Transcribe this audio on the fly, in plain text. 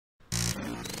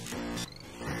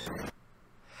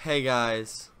Hey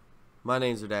guys, my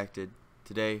name's Redacted.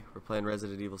 Today we're playing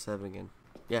Resident Evil 7 again.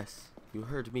 Yes, you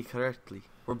heard me correctly.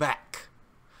 We're back.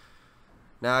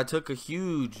 Now I took a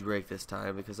huge break this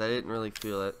time because I didn't really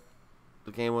feel it.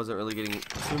 The game wasn't really getting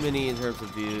too many in terms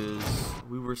of views.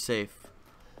 We were safe.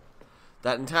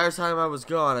 That entire time I was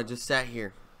gone, I just sat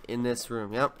here in this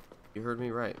room. Yep, you heard me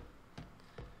right.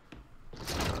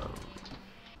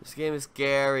 This game is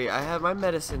scary. I have my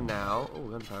medicine now. Oh,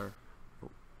 gunpowder.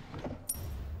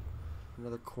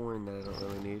 Another coin that I don't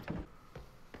really need.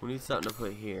 We need something to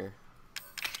put here.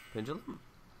 Pendulum?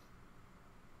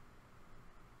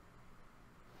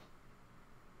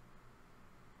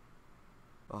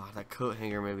 Oh, that coat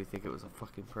hanger made me think it was a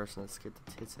fucking person that scared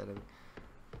the tits out of me.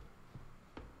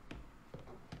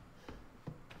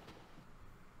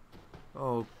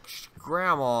 Oh,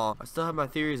 Grandma. I still have my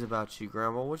theories about you,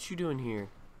 Grandma. What you doing here?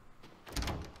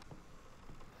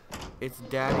 It's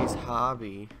Daddy's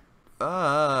hobby.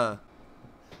 Oh,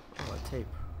 a tape.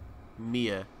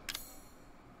 Mia.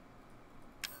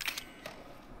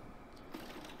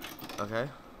 Okay.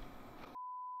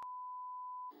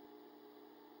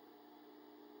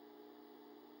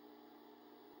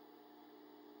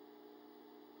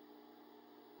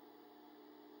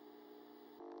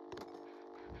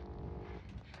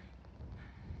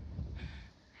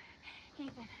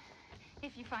 Ethan,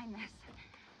 if you find this,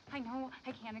 I know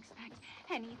I can't expect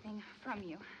anything from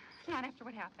you. Not after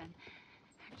what happened.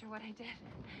 After what I did.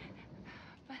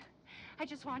 But I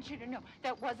just want you to know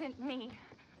that wasn't me.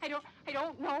 I don't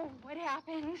know what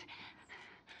happened.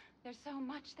 There's so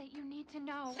much that you need to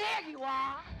know. There you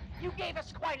are! You gave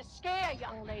us quite a scare,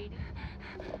 young lady.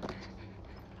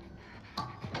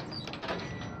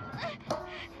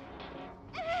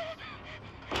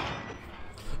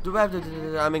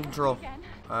 I'm in control.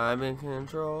 I'm in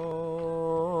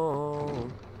control.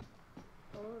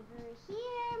 Over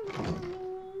here,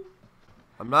 Mommy.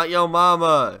 I'm not your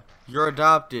mama. You're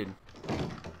adopted.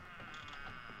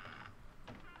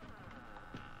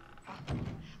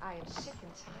 I am sick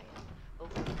and tired. Oh,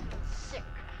 sick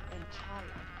and tired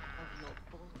of your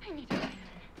bull. I need to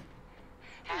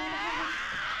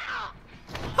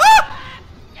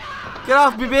Get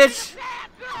off me, bitch!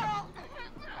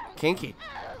 Kinky.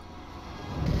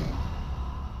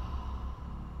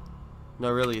 No,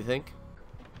 really, you think?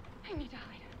 I need to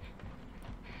hide.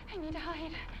 I need to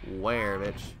hide. Where,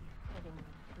 bitch?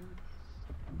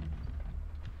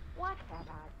 What have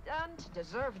I done to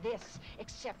deserve this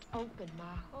except open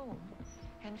my home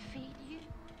and feed you?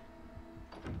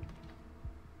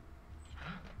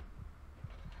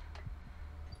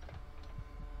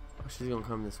 Oh, she's gonna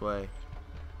come this way.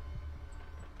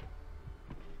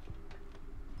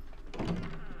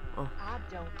 Oh. I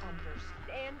don't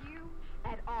understand you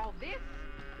at all. This is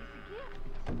a gift.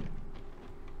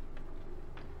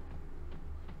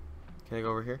 Can I go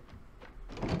over here?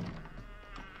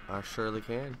 I surely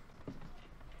can.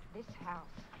 This house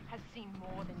has seen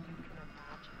more than you can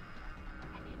imagine,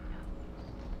 and it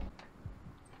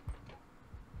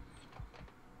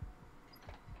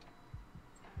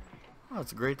knows. Oh,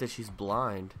 it's great that she's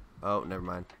blind. Oh, never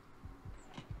mind.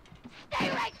 Stay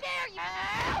right there,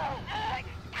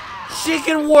 She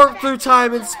can warp through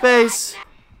time and space.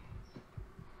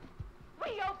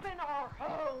 We open our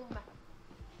home.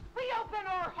 We open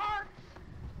our hearts.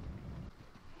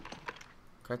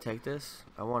 Can I take this?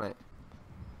 I want it.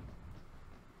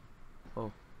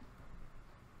 Oh.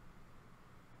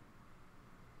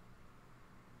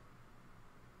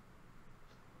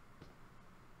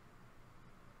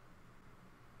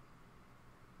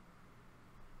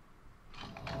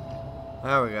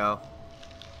 There we go.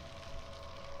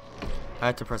 I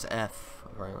had to press F,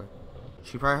 apparently.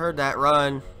 She probably heard that.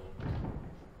 Run.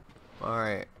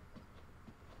 Alright.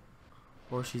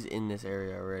 Or she's in this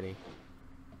area already.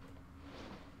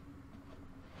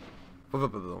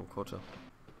 Culture.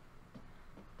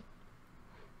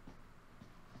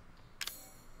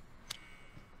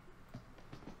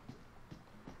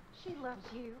 She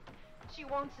loves you. She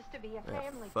wants us to be a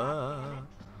family. Fuck.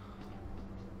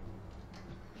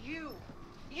 goddammit.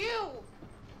 You!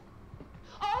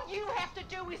 All you have to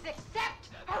do is accept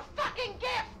her fucking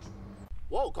gift!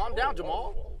 Whoa, calm down,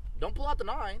 Jamal. Don't pull out the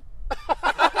 9.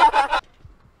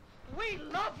 We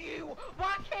love you!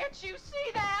 Why can't you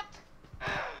see that?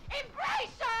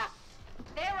 Embrace us!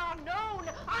 There are known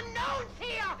unknowns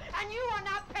here, and you are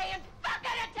not paying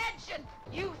fucking attention!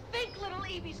 You think little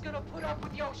Evie's gonna put up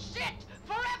with your shit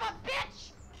forever,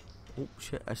 bitch? Oh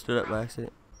shit, I stood up by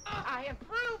accident. I am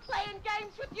through playing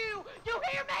games with you! You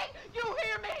hear me? You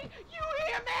hear me? You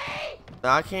hear me?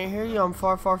 I can't hear you. I'm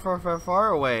far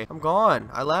away. I'm gone.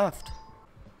 I left.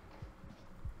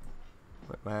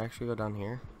 Wait. I actually go down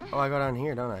here? Oh, I go down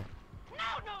here, don't I?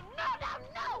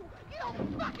 No! You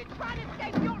don't fucking try to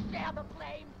escape your share of the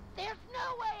flames! There's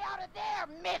no way out of there,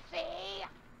 Missy!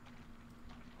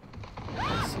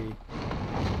 Let's see.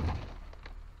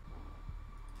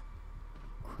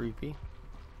 Creepy.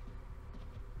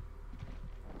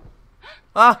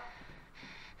 Ah!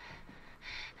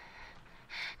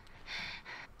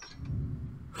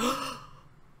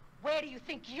 Where do you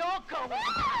think you're going?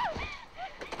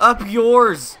 Up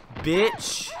yours,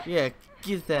 bitch! Yeah,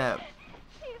 get that.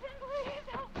 Stephen, please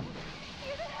help me.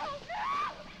 Stephen, help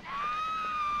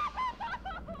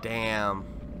me. Damn.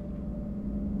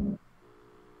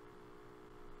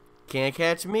 Can't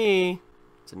catch me.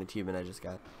 It's an achievement I just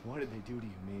got. What did they do to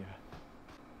you, Mia?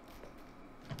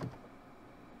 The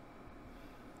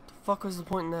fuck was the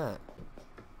point in that?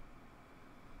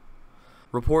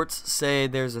 Reports say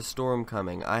there's a storm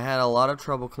coming. I had a lot of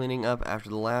trouble cleaning up after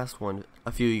the last one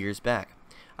a few years back.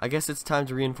 I guess it's time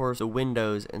to reinforce the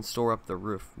windows and store up the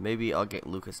roof. Maybe I'll get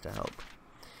Lucas to help.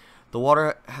 The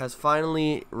water has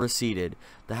finally receded.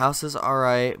 The house is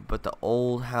alright, but the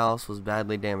old house was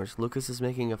badly damaged. Lucas is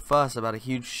making a fuss about a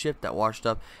huge ship that washed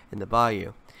up in the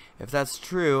bayou. If that's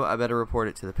true, I better report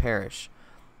it to the parish.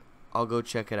 I'll go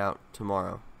check it out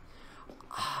tomorrow.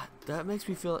 That makes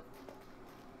me feel...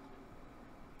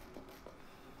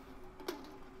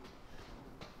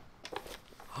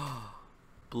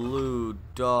 Blue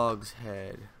dog's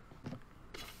head.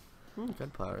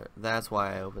 Gunpowder. That's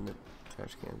why I opened the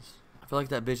trash cans. I feel like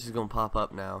that bitch is gonna pop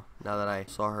up now that I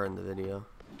saw her in the video.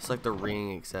 It's like the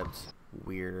Ring, except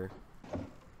weirder.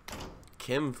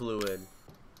 Chem fluid.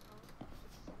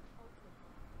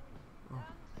 Oh,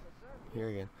 here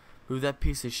again. Who that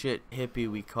piece of shit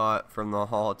hippie we caught from the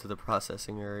hall to the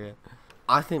processing area?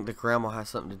 I think the grandma has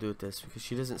something to do with this because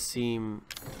she doesn't seem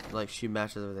like she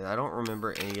matches everything. I don't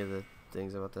remember any of the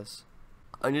things about this.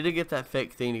 I need to get that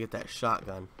fake thing to get that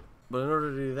shotgun. But in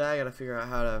order to do that, I gotta figure out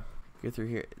how to get through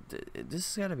here.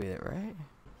 This has gotta be it, right?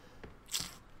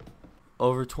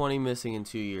 Over 20 missing in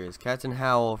 2 years. Captain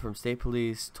Howell from State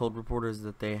Police told reporters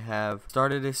that they have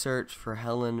started a search for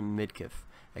Helen Midkiff,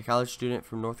 a college student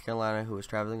from North Carolina who was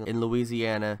traveling in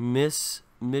Louisiana. Miss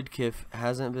Midkiff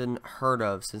hasn't been heard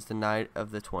of since the night of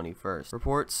the 21st.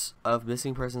 Reports of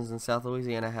missing persons in South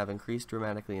Louisiana have increased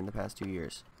dramatically in the past 2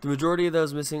 years. The majority of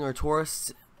those missing are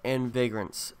tourists and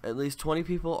vagrants. At least 20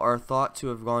 people are thought to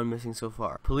have gone missing so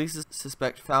far. Police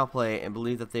suspect foul play and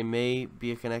believe that there may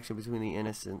be a connection between the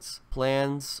innocents.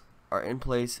 Plans are in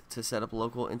place to set up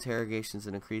local interrogations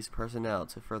and increase personnel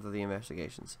to further the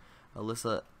investigations.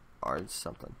 Alyssa or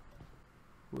something.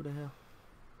 Who the hell?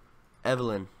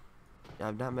 Evelyn.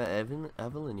 I've not met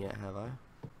Evelyn yet, have I?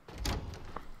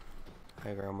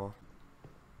 Hi, Grandma.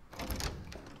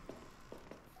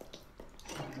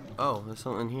 Oh, there's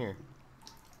something here.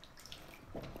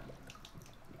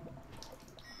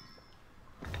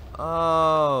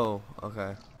 Oh,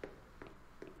 okay.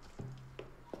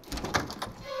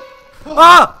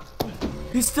 Ah!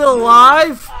 He's still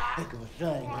alive? Heck of a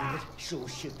thing, ain't it? Sure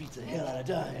shit beats the hell out of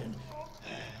dying.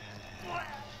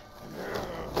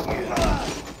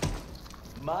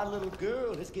 My little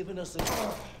girl has given us a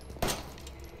gift.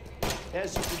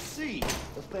 As you can see,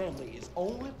 the family is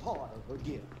only part of her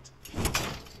gift.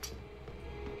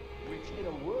 Which in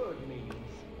a word means,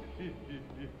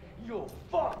 you're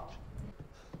fucked.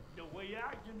 No way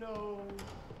out, you know.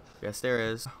 Yes, there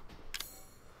is.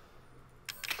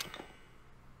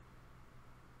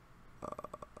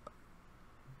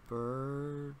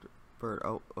 Bird.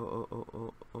 Oh.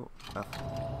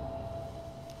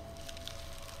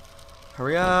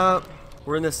 Hurry up!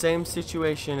 We're in the same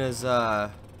situation as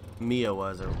Mia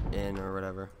was or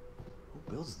whatever. Who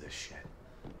builds this shit?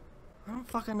 I don't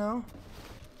fucking know.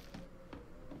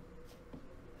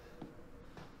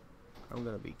 I'm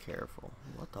gonna be careful.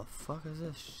 What the fuck is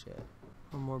this shit?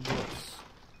 One more books.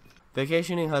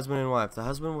 Vacationing husband and wife. The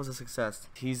husband was a success.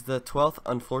 He's the 12th.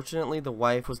 Unfortunately, the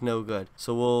wife was no good,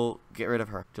 so we'll get rid of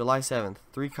her. July 7th.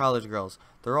 3 college girls.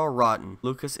 They're all rotten.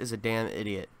 Lucas is a damn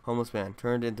idiot. Homeless man.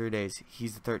 Turned in 3 days.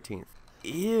 He's the 13th.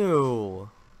 Ew.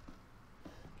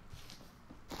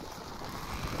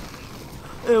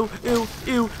 Ew, ew,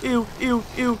 ew, ew, ew,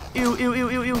 ew, ew, ew, ew,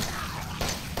 ew, ew.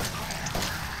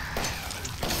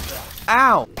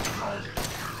 Ow.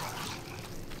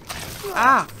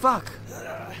 Ah, fuck.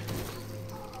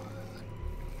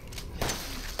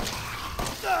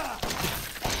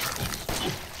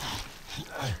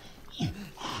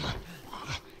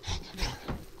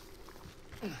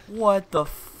 What the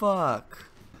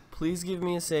fuck? Please give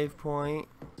me a save point.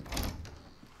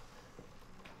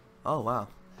 Oh, wow.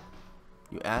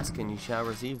 You ask and you shall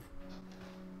receive.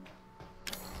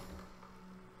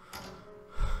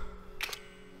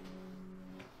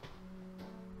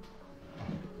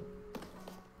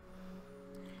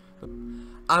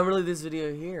 I'm gonna leave this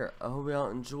video here. I hope y'all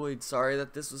enjoyed. Sorry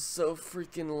that this was so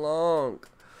freaking long.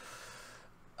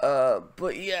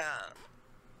 But yeah,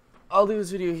 I'll leave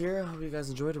this video here. I hope you guys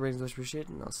enjoyed. Ratings much appreciated,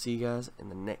 and I'll see you guys in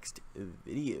the next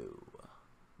video.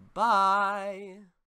 Bye.